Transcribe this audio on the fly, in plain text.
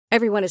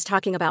Everyone is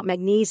talking about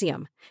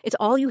magnesium. It's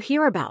all you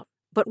hear about.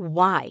 But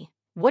why?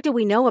 What do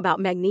we know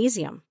about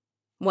magnesium?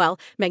 Well,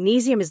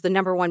 magnesium is the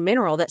number one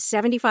mineral that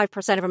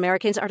 75% of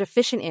Americans are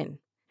deficient in.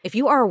 If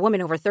you are a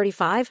woman over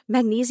 35,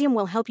 magnesium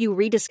will help you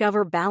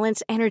rediscover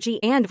balance,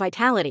 energy, and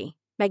vitality.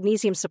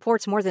 Magnesium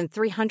supports more than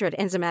 300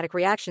 enzymatic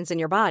reactions in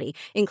your body,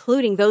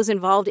 including those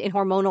involved in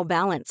hormonal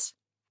balance.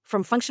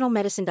 From functional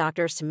medicine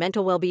doctors to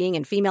mental well-being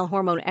and female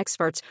hormone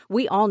experts,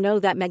 we all know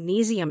that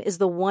magnesium is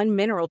the one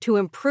mineral to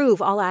improve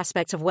all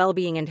aspects of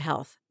well-being and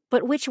health.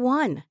 But which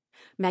one?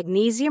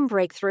 Magnesium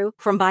Breakthrough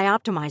from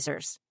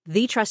Bioptimizers,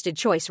 the trusted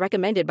choice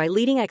recommended by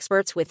leading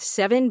experts with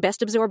 7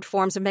 best-absorbed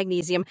forms of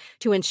magnesium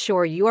to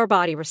ensure your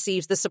body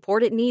receives the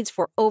support it needs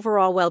for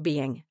overall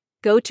well-being.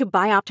 Go to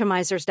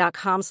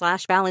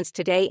bioptimizers.com/balance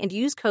today and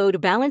use code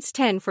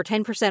BALANCE10 for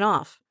 10%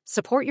 off.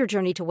 Support your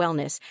journey to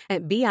wellness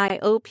at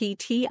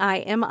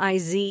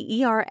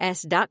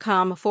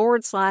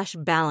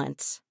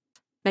bioptimizers.com/balance.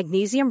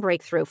 Magnesium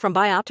Breakthrough from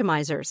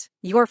Bioptimizers,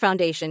 your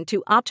foundation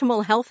to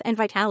optimal health and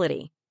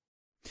vitality.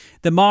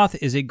 The Moth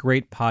is a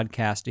great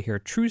podcast to hear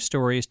true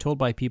stories told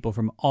by people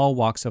from all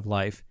walks of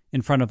life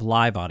in front of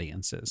live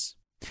audiences.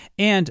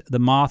 And The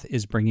Moth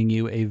is bringing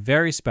you a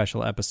very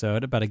special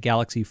episode about a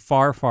galaxy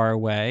far, far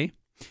away.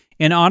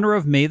 In honor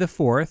of May the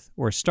 4th,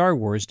 or Star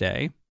Wars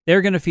Day,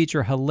 they're going to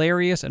feature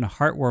hilarious and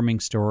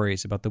heartwarming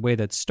stories about the way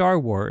that Star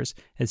Wars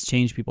has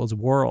changed people's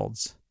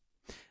worlds.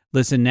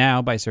 Listen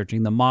now by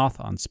searching The Moth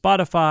on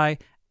Spotify,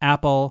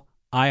 Apple,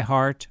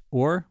 iHeart,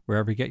 or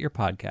wherever you get your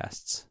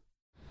podcasts.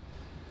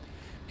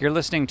 You're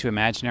listening to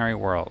Imaginary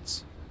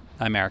Worlds.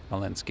 I'm Eric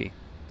Malinsky.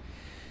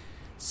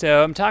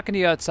 So I'm talking to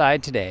you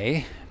outside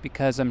today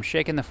because I'm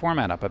shaking the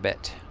format up a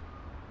bit.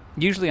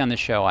 Usually on the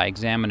show I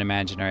examine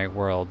imaginary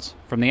worlds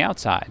from the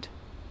outside.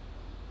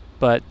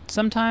 But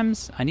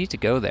sometimes I need to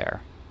go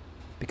there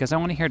because I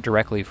want to hear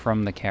directly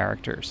from the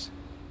characters.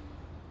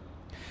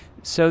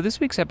 So this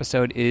week's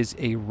episode is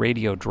a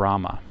radio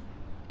drama,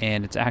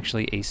 and it's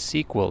actually a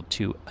sequel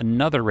to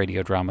another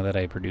radio drama that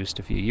I produced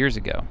a few years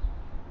ago,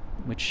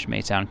 which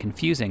may sound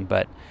confusing,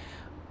 but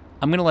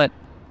I'm going to let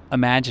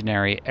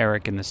imaginary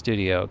Eric in the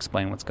studio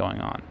explain what's going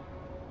on.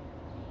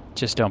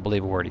 Just don't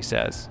believe a word he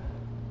says.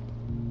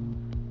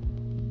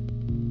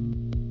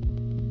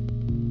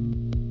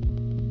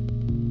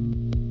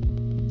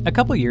 A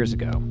couple years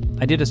ago,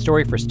 I did a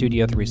story for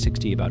Studio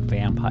 360 about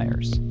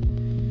vampires.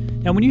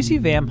 Now, when you see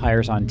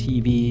vampires on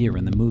TV or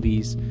in the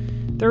movies,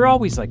 they're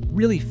always like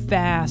really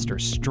fast or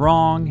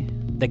strong.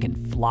 They can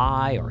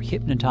fly or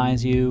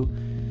hypnotize you.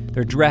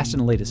 They're dressed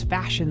in the latest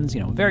fashions,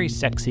 very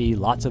sexy,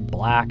 lots of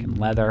black and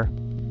leather.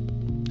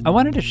 I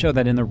wanted to show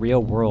that in the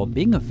real world,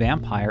 being a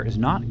vampire is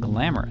not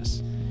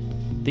glamorous.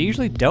 They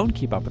usually don't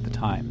keep up with the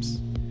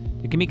times.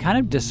 It can be kind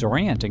of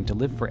disorienting to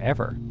live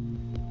forever.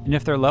 And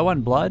if they're low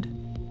on blood,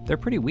 they're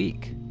pretty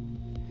weak.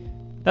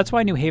 That's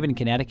why New Haven,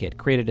 Connecticut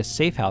created a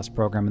safe house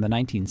program in the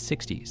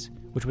 1960s,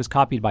 which was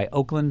copied by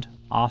Oakland,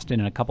 Austin,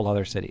 and a couple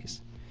other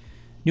cities.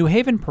 New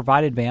Haven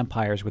provided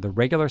vampires with a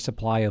regular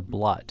supply of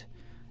blood,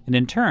 and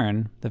in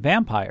turn, the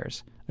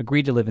vampires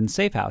agreed to live in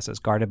safe houses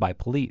guarded by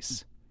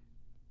police.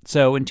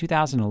 So in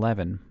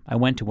 2011, I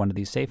went to one of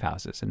these safe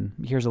houses, and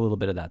here's a little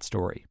bit of that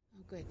story.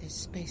 Oh good, this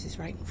space is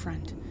right in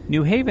front.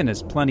 New Haven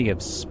has plenty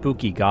of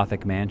spooky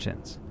Gothic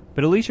mansions,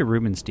 but Alicia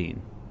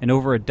Rubenstein and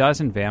over a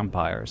dozen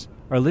vampires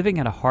are living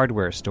at a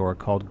hardware store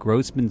called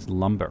Grossman's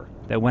Lumber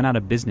that went out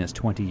of business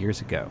 20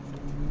 years ago.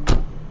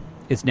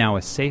 It's now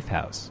a safe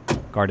house,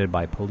 guarded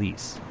by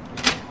police.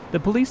 The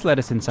police let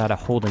us inside a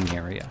holding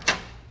area.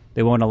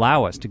 They won't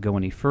allow us to go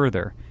any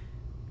further.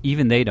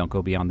 Even they don't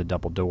go beyond the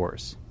double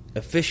doors.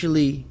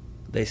 Officially,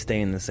 they stay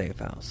in the safe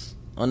house.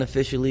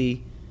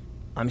 Unofficially,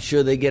 I'm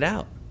sure they get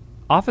out.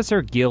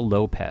 Officer Gil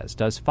Lopez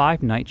does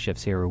 5 night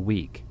shifts here a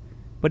week,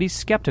 but he's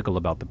skeptical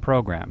about the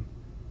program,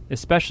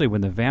 especially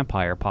when the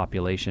vampire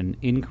population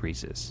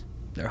increases.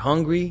 They're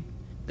hungry,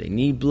 they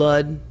need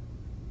blood.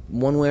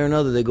 One way or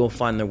another, they go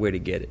find their way to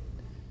get it.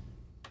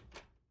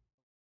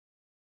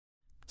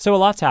 So a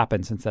lot's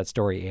happened since that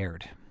story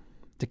aired.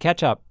 To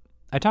catch up,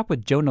 I talked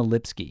with Jonah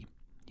Lipsky.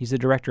 He's the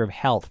director of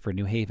health for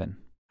New Haven.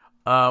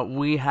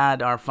 We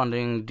had our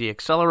funding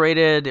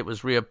deaccelerated, it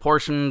was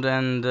reapportioned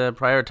and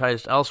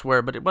prioritized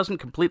elsewhere, but it wasn't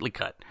completely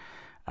cut.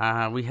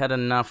 We had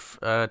enough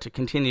to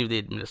continue the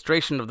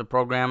administration of the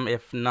program,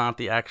 if not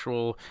the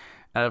actual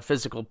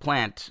physical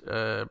plant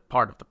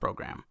part of the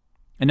program.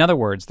 In other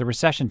words, the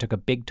recession took a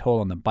big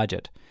toll on the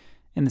budget,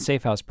 and the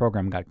Safe House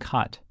program got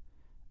cut.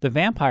 The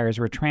vampires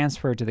were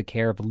transferred to the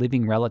care of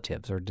living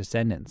relatives or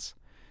descendants.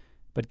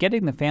 But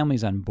getting the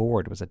families on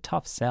board was a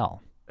tough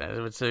sell.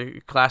 It's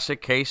a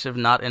classic case of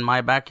not in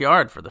my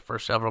backyard for the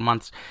first several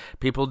months.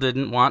 People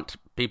didn't want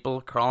people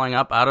crawling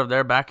up out of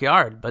their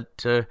backyard,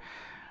 but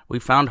we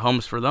found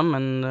homes for them,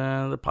 and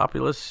the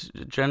populace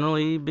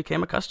generally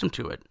became accustomed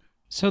to it.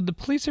 So the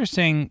police are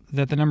saying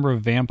that the number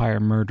of vampire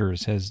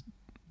murders has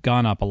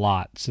gone up a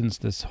lot since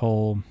this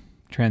whole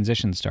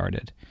transition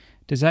started.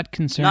 Does that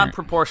concern... Not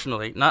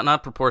proportionally.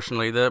 Not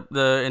proportionally.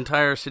 The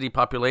entire city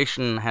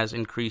population has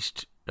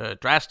increased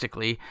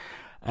drastically.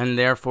 and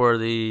therefore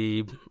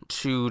the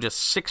 2 to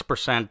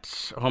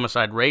 6%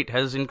 homicide rate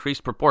has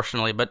increased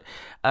proportionally, but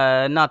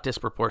not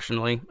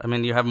disproportionately. I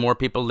mean, you have more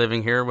people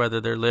living here,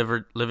 whether they're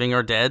living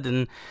or dead,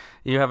 and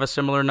you have a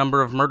similar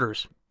number of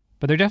murders.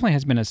 But there definitely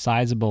has been a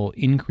sizable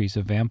increase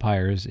of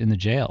vampires in the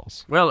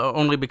jails. Well,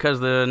 only because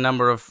the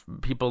number of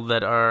people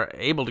that are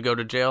able to go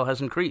to jail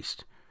has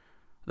increased.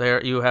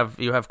 There, you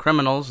have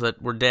criminals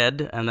that were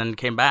dead and then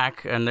came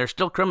back, and they're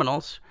still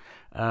criminals.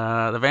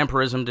 The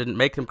vampirism didn't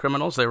make them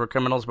criminals. They were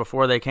criminals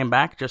before they came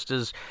back, just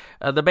as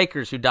the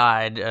bakers who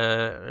died,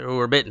 who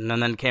were bitten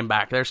and then came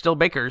back. They're still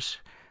bakers.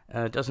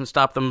 It doesn't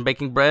stop them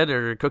baking bread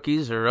or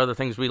cookies or other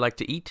things we like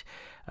to eat.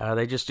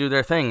 They just do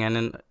their thing, and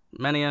in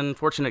many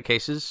unfortunate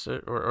cases,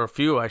 or a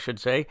few, I should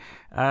say,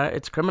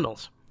 it's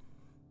criminals.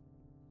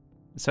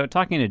 So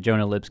talking to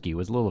Jonah Lipsky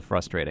was a little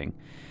frustrating.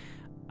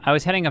 I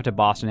was heading up to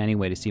Boston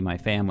anyway to see my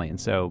family, and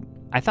so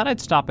I thought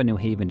I'd stop in New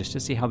Haven just to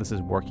see how this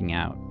is working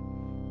out.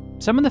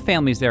 Some of the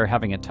families there are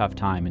having a tough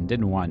time and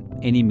didn't want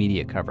any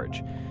media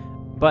coverage.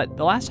 But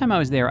the last time I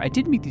was there, I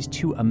did meet these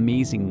 2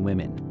 amazing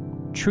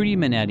women, Trudy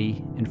Minetti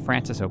and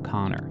Frances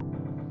O'Connor.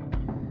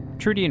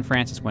 Trudy and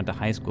Frances went to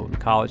high school and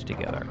college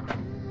together.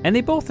 And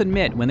they both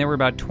admit when they were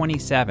about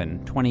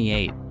 27,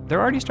 28,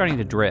 they're already starting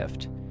to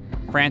drift.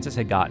 Frances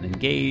had gotten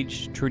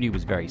engaged, Trudy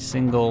was very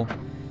single,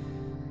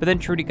 but then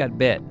Trudy got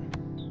bit.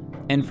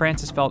 And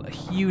Frances felt a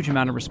huge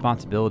amount of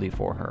responsibility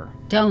for her.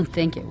 Don't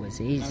think it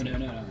was easy.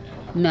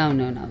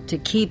 No. To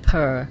keep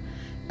her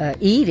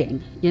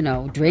eating,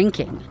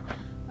 drinking,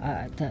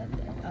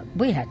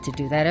 we had to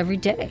do that every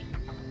day.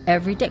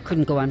 Every day.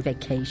 Couldn't go on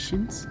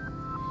vacations.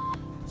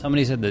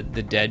 Somebody said that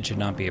the dead should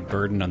not be a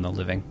burden on the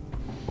living.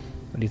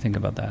 What do you think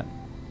about that?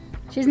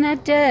 She's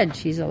not dead.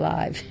 She's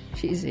alive.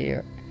 She's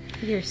here.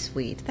 You're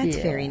sweet. That's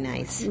very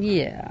nice.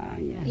 Yeah.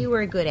 You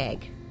were a good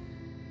egg.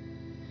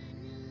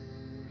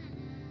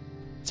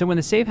 So when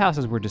the safe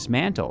houses were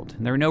dismantled,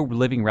 and there were no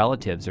living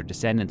relatives or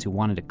descendants who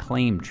wanted to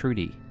claim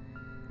Trudy,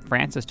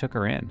 Frances took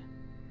her in.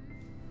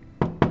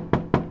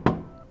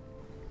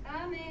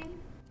 Coming.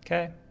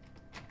 Okay.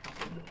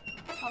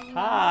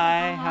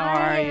 Hi, how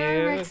are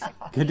you?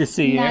 Good to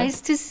see you. Nice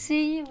to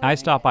see you. I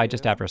stopped by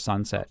just after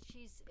sunset.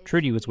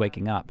 Trudy was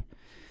waking up.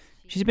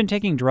 She's been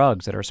taking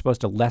drugs that are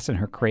supposed to lessen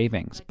her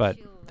cravings, but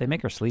they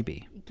make her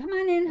sleepy. Come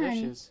on in,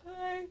 honey.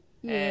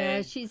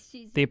 Yeah, she's...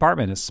 The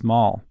apartment is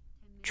small.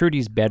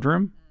 Trudy's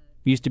bedroom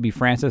used to be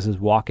Frances's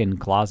walk-in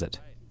closet.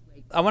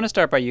 I want to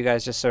start by you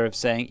guys just sort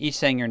of each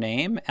saying your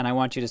name, and I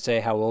want you to say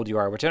how old you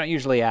are, which I don't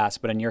usually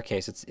ask, but in your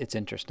case, it's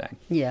interesting.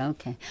 Yeah,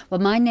 okay. Well,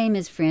 my name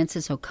is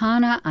Frances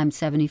O'Connor. I'm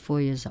 74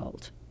 years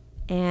old.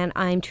 And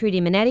I'm Trudy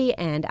Minetti,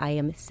 and I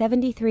am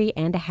 73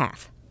 and a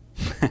half.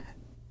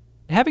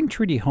 Having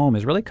Trudy home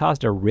has really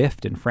caused a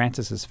rift in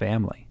Frances's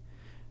family.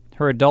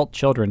 Her adult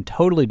children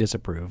totally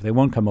disapprove. They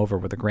won't come over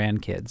with the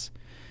grandkids.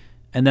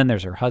 And then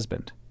there's her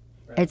husband.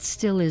 It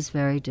still is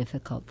very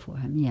difficult for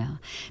him, yeah,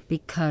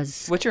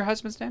 because... What's your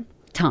husband's name?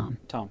 Tom.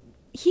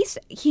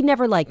 He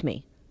never liked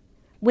me.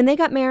 When they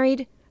got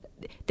married,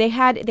 they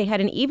had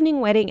an evening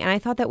wedding, and I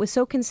thought that was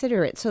so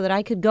considerate so that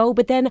I could go,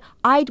 but then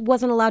I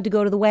wasn't allowed to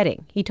go to the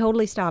wedding. He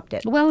totally stopped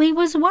it. Well, he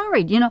was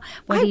worried.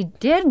 What he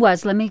did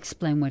was, let me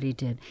explain what he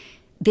did.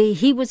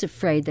 He was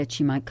afraid that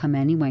she might come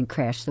anyway and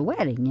crash the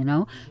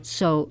wedding,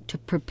 So to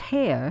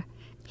prepare,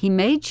 he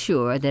made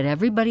sure that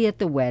everybody at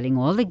the wedding,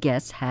 all the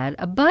guests, had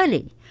a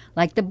buddy.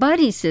 Like the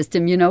buddy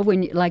system,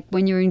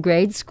 when you're in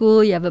grade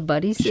school, you have a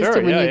buddy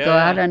system when you go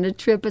out on a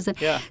trip or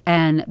something. Yeah.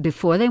 And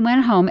before they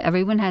went home,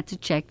 everyone had to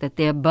check that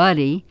their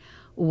buddy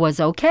was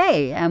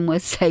okay and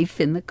was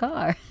safe in the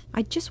car.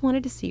 I just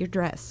wanted to see your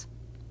dress.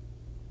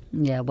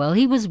 Yeah, well,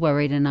 he was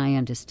worried, and I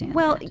understand.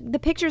 Well, that. The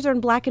pictures are in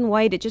black and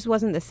white. It just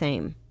wasn't the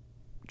same.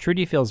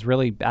 Trudy feels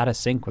really out of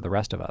sync with the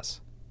rest of us.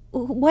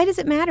 Why does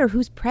it matter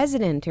who's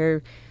president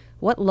or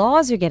what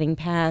laws are getting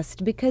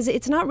passed? Because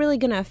it's not really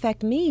going to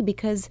affect me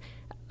because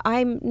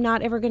I'm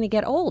not ever going to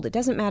get old. It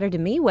doesn't matter to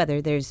me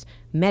whether there's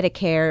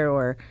Medicare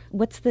or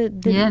what's the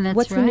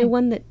new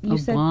one that you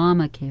said?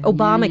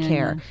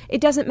 Obamacare. Yeah.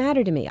 It doesn't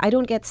matter to me. I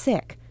don't get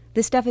sick.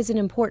 This stuff isn't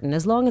important.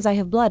 As long as I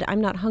have blood,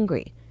 I'm not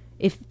hungry.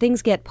 If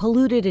things get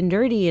polluted and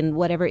dirty and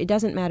whatever, it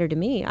doesn't matter to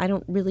me. I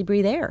don't really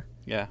breathe air.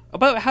 Yeah.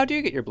 But how do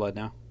you get your blood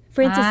now?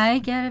 Frances, I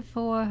get it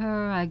for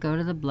her. I go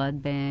to the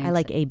blood bank. I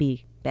like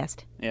AB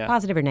best. Yeah.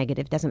 Positive or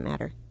negative, doesn't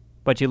matter.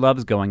 But she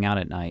loves going out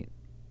at night.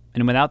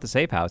 And without the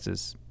safe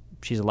houses,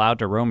 she's allowed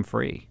to roam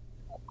free.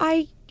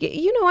 I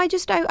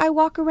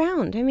walk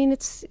around. I mean,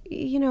 it's,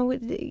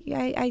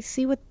 I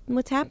see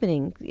what's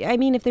happening. I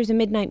mean, if there's a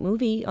midnight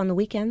movie on the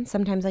weekend,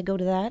 sometimes I go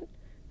to that.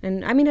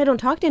 And, I mean, I don't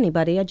talk to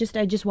anybody. I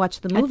just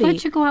watch the movie. I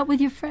thought you go out with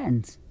your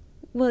friends.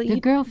 Well, your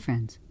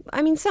girlfriends.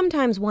 I mean,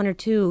 sometimes one or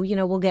two,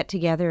 we'll get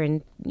together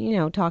and,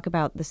 talk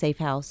about the safe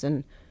house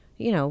and,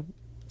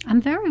 I'm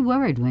very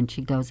worried when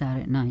she goes out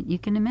at night. You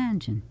can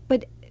imagine.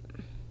 But,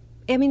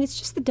 I mean, it's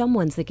just the dumb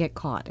ones that get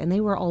caught, and they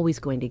were always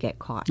going to get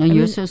caught.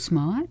 You're so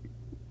smart?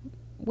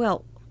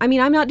 Well, I mean,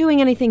 I'm not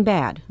doing anything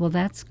bad. Well,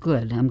 that's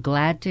good. I'm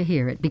glad to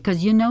hear it.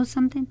 Because you know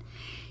something?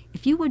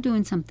 If you were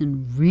doing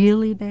something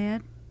really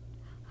bad,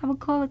 I would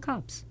call the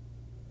cops.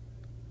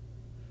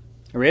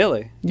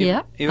 Really?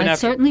 Yeah, even I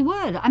after... certainly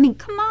would. I mean,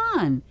 come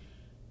on.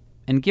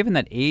 And given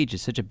that age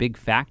is such a big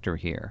factor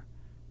here,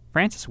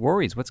 Frances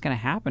worries what's going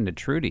to happen to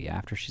Trudy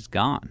after she's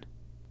gone.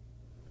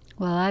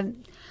 Well,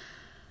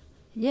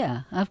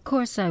 yeah, of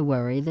course I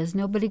worry. There's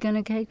nobody going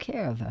to take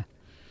care of her.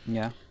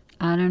 Yeah.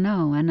 I don't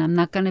know, and I'm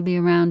not going to be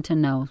around to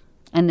know.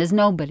 And there's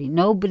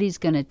nobody's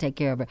going to take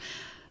care of her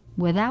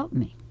without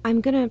me.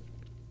 I'm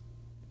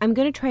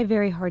gonna try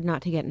very hard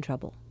not to get in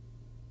trouble,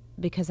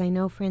 because I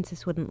know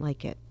Frances wouldn't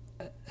like it.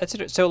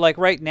 So, like,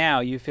 right now,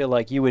 you feel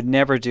like you would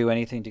never do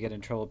anything to get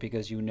in trouble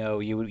because you know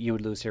you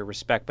would lose her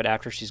respect, but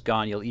after she's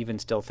gone, you'll even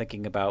still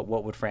thinking about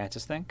what would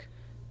Frances think?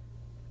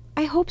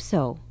 I hope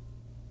so.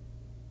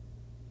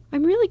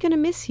 I'm really going to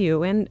miss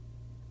you, and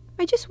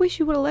I just wish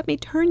you would have let me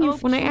turn you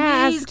when I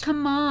asked. Please,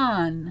 come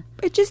on.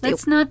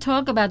 Let's not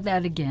talk about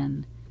that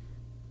again.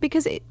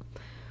 Because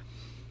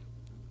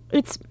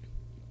it's...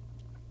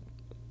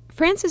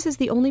 Frances is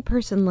the only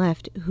person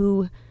left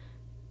who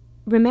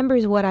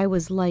remembers what I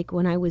was like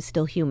when I was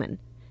still human.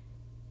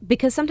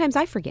 Because sometimes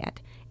I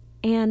forget.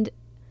 And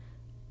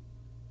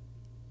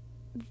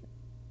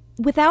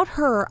without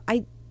her,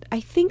 I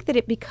think that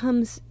it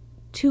becomes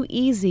too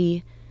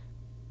easy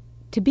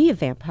to be a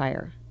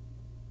vampire.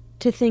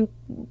 To think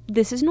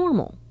this is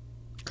normal.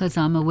 Because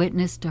I'm a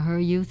witness to her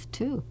youth,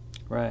 too.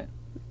 Right.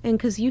 And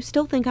because you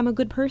still think I'm a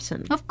good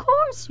person. Of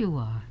course you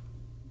are.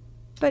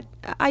 But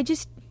I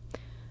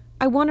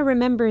want to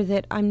remember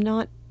that I'm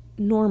not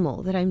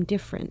normal, that I'm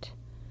different.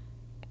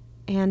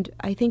 And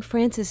I think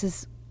Frances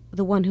is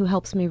the one who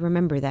helps me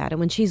remember that. And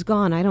when she's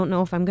gone, I don't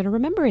know if I'm going to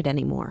remember it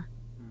anymore.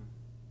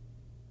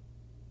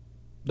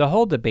 The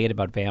whole debate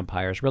about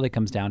vampires really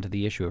comes down to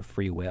the issue of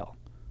free will.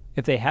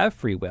 If they have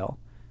free will,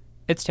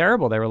 it's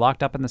terrible they were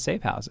locked up in the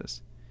safe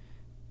houses.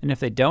 And if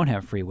they don't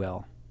have free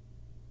will,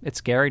 it's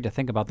scary to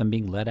think about them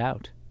being let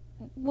out.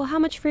 Well, how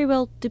much free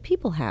will do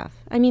people have?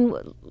 I mean,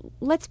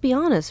 let's be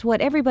honest.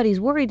 What everybody's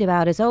worried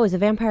about is, is a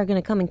vampire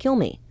going to come and kill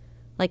me?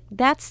 Like,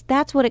 that's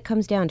what it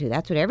comes down to.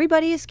 That's what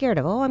everybody is scared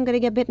of. Oh, I'm going to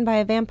get bitten by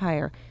a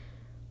vampire.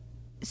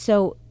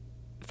 So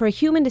for a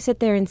human to sit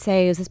there and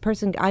say, is this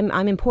person,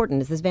 I'm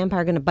important, is this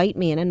vampire going to bite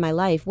me and end my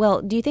life?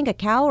 Well, do you think a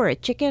cow or a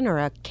chicken or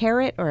a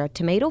carrot or a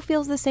tomato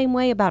feels the same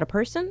way about a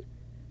person?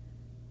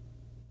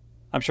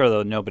 I'm sure,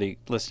 though, nobody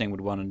listening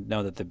would want to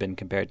know that they've been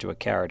compared to a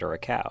carrot or a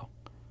cow.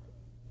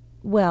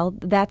 Well,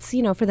 that's,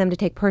 for them to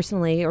take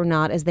personally or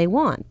not as they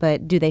want.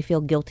 But do they feel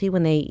guilty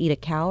when they eat a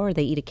cow or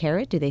they eat a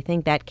carrot? Do they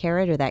think that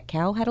carrot or that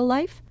cow had a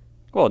life?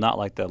 Well, not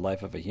like the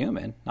life of a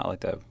human. Not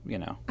like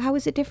How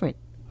is it different?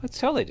 It's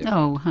totally different.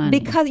 Oh, honey.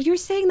 Because you're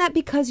saying that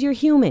because you're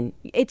human.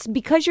 It's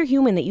because you're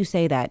human that you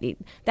say that.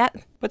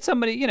 But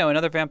somebody,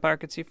 another vampire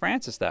could see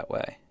Frances that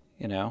way,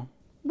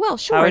 Well,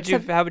 sure. How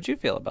would you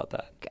feel about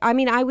that? I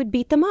mean, I would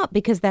beat them up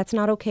because that's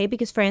not okay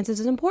because Frances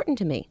is important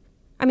to me.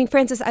 I mean,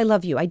 Frances, I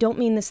love you. I don't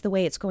mean this the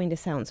way it's going to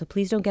sound, so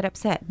please don't get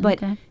upset.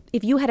 But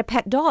if you had a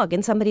pet dog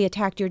and somebody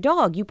attacked your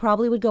dog, you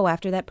probably would go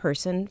after that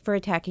person for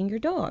attacking your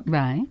dog.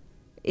 Right.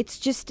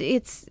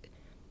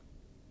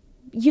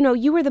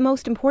 You are the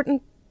most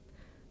important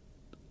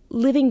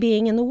living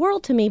being in the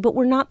world to me, but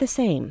we're not the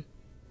same.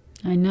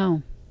 I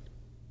know.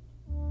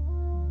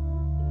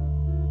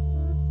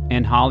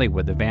 In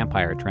Hollywood, the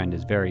vampire trend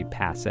is very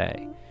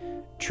passé.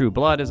 True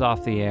Blood is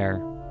off the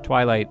air.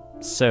 Twilight,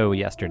 so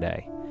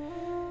yesterday.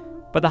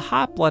 But the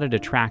hot-blooded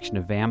attraction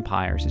of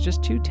vampires is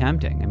just too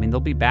tempting. I mean, they'll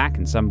be back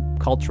in some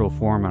cultural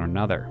form or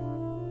another.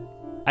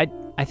 I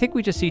think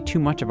we just see too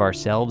much of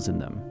ourselves in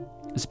them,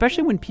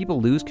 especially when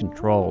people lose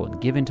control and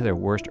give in to their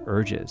worst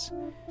urges.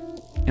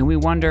 And we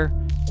wonder,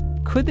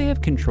 could they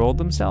have controlled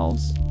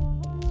themselves?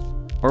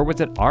 Or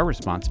was it our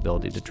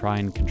responsibility to try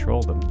and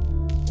control them?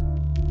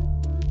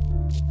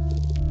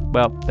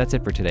 Well, that's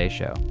it for today's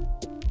show.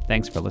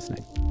 Thanks for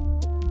listening.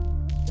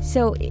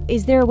 So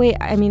is there a way,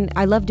 I mean,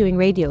 I love doing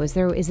radio. Is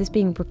this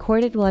being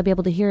recorded? Will I be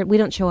able to hear it? We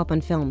don't show up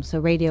on film, so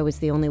radio is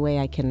the only way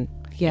I can,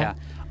 No,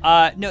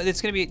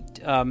 it's going to be,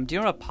 do you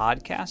know what a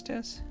podcast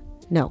is?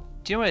 No.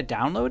 Do you know what a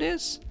download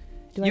is?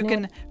 You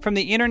can, from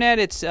the internet,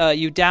 it's,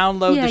 you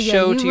download the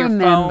show to your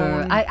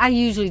phone. I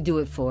usually do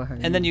it for her.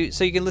 And then you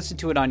can listen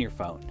to it on your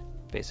phone,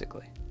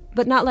 basically.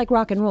 But not like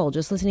rock and roll,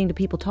 just listening to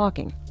people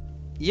talking.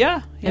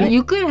 Yeah. And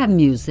you could have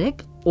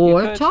music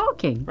or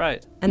talking.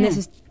 Right. And this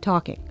is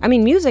talking. I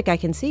mean, music I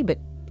can see, but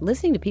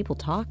listening to people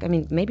talk, I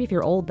mean, maybe if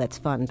you're old, that's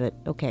fun, but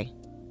okay.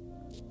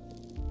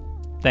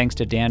 Thanks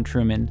to Dan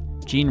Truman,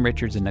 Gene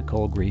Richards, and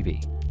Nicole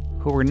Greevey,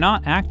 who were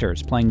not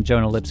actors playing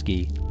Jonah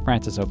Lipsky,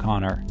 Frances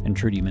O'Connor, and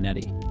Trudy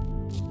Minetti.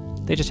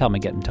 They just helped me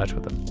get in touch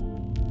with them.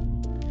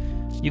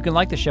 You can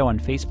like the show on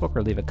Facebook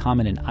or leave a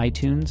comment in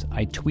iTunes.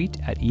 I tweet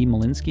at E.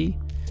 Malinsky.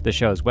 The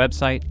show's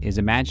website is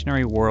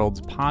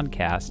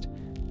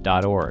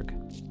imaginaryworldspodcast.org,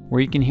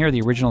 where you can hear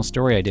the original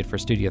story I did for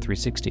Studio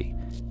 360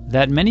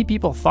 that many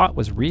people thought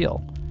was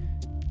real.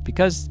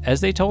 Because,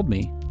 as they told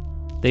me,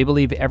 they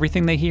believe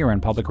everything they hear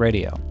on public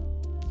radio,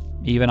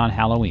 even on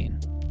Halloween.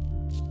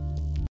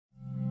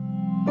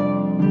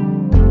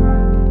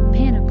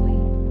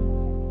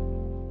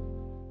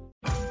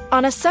 On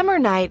On a summer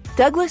night,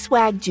 Douglas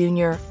Wag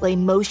Jr. lay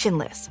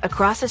motionless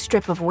across a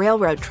strip of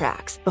railroad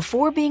tracks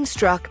before being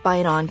struck by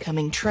an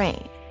oncoming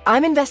train.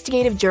 I'm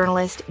investigative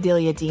journalist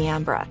Delia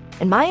D'Ambra,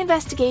 and my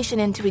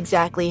investigation into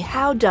exactly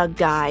how Doug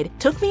died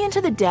took me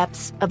into the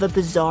depths of a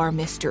bizarre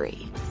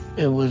mystery.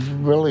 It was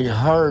really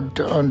hard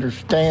to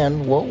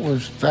understand what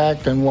was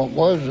fact and what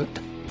wasn't.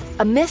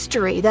 A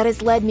mystery that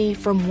has led me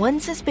from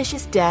one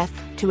suspicious death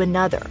to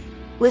another.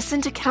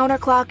 Listen to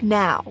Counterclock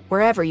now,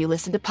 wherever you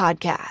listen to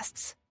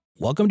podcasts.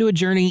 Welcome to a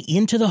journey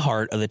into the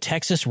heart of the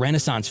Texas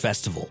Renaissance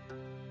Festival,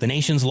 the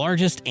nation's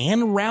largest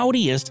and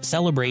rowdiest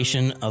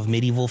celebration of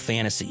medieval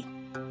fantasy.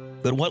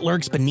 But what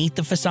lurks beneath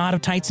the facade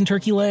of tights and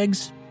turkey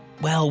legs?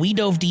 Well, we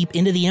dove deep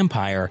into the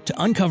empire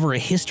to uncover a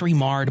history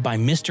marred by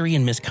mystery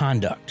and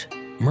misconduct,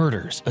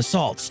 murders,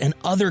 assaults, and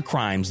other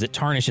crimes that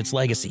tarnish its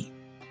legacy.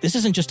 This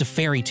isn't just a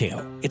fairy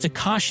tale, it's a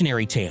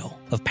cautionary tale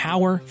of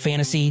power,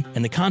 fantasy,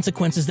 and the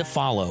consequences that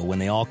follow when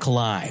they all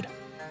collide.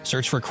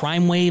 Search for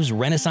Crime Waves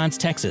Renaissance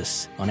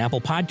Texas on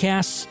Apple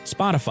Podcasts,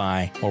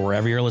 Spotify, or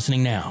wherever you're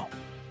listening now.